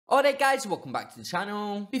Alright guys, welcome back to the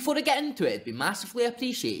channel. Before I get into it, it'd be massively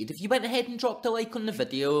appreciated if you went ahead and dropped a like on the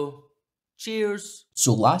video. Cheers.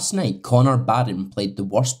 So last night, Connor Barron played the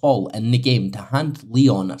worst ball in the game to hand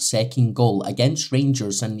Leon a second goal against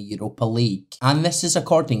Rangers in the Europa League. And this is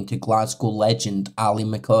according to Glasgow legend Ali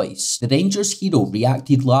McCoist. The Rangers hero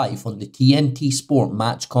reacted live on the TNT Sport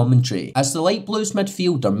match commentary as the light blues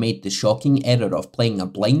midfielder made the shocking error of playing a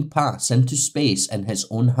blind pass into space in his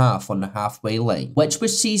own half on the halfway line, which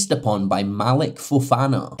was seized upon by Malik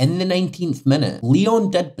Fofana. In the 19th minute, Leon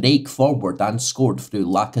did break forward and scored through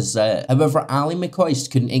Lacazette. However, Ali McCoist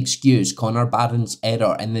couldn't excuse Connor Barron's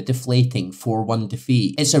error in the deflating 4-1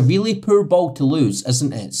 defeat. "It's a really poor ball to lose,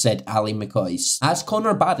 isn't it?" said Ali McCoist, as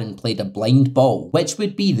Connor Barron played a blind ball, which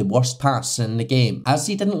would be the worst pass in the game, as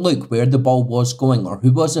he didn't look where the ball was going or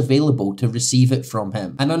who was available to receive it from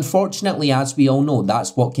him. And unfortunately, as we all know,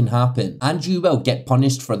 that's what can happen, and you will get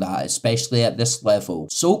punished for that, especially at this level.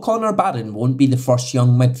 So Connor Barron won't be the first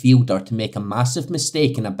young midfielder to make a massive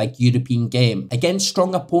mistake in a big European game against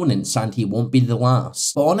strong opponents, and he won't be the last.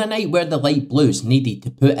 But on a night where the light blues needed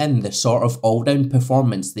to put in the sort of all-round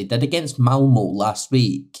performance they did against Malmo last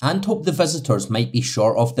week, and hope the visitors might be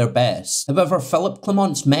short of their best. However, Philip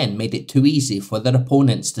Clement's men made it too easy for their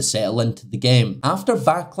opponents to settle into the game. After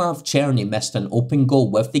Vaclav Cherny missed an open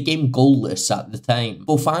goal with the game goalless at the time,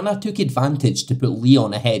 Fofana took advantage to put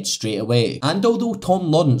Leon ahead straight away. And although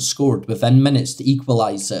Tom Lawrence scored within minutes to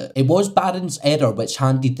equalise it, it was Barron's error which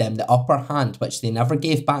handed them the upper hand, which they never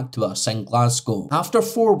gave back to us in Glasgow. After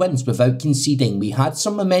 4 wins without conceding, we had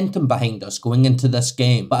some momentum behind us going into this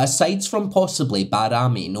game, but aside from possibly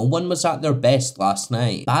Bajrami, no one was at their best last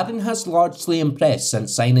night. Barron has largely impressed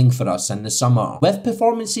since signing for us in the summer, with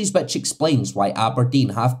performances which explains why Aberdeen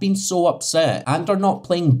have been so upset and are not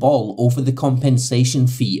playing ball over the compensation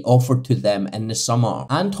fee offered to them in the summer.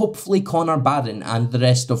 And hopefully Connor Barron and the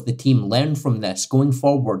rest of the team learn from this going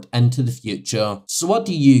forward into the future. So what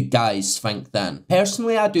do you guys think then?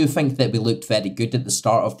 Personally, I do think that we looked very good at the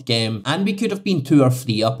start of the game, and we could have been 2 or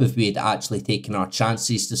 3 up if we had actually taken our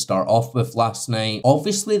chances to start off with last night.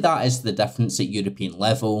 Obviously that is the difference at European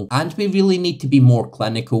level, and we really need to be more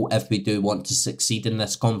clinical if we do want to succeed in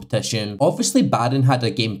this competition. Obviously Barron had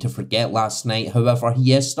a game to forget last night, however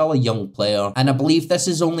he is still a young player, and I believe this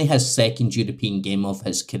is only his second European game of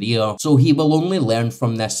his career, so he will only learn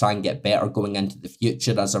from this and get better going into the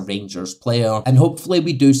future as a Rangers player, and hopefully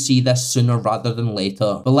we do see this sooner rather than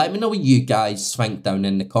later. But let me know what you guys think down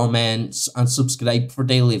in the comments, and subscribe for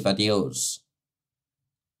daily videos.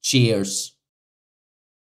 Cheers.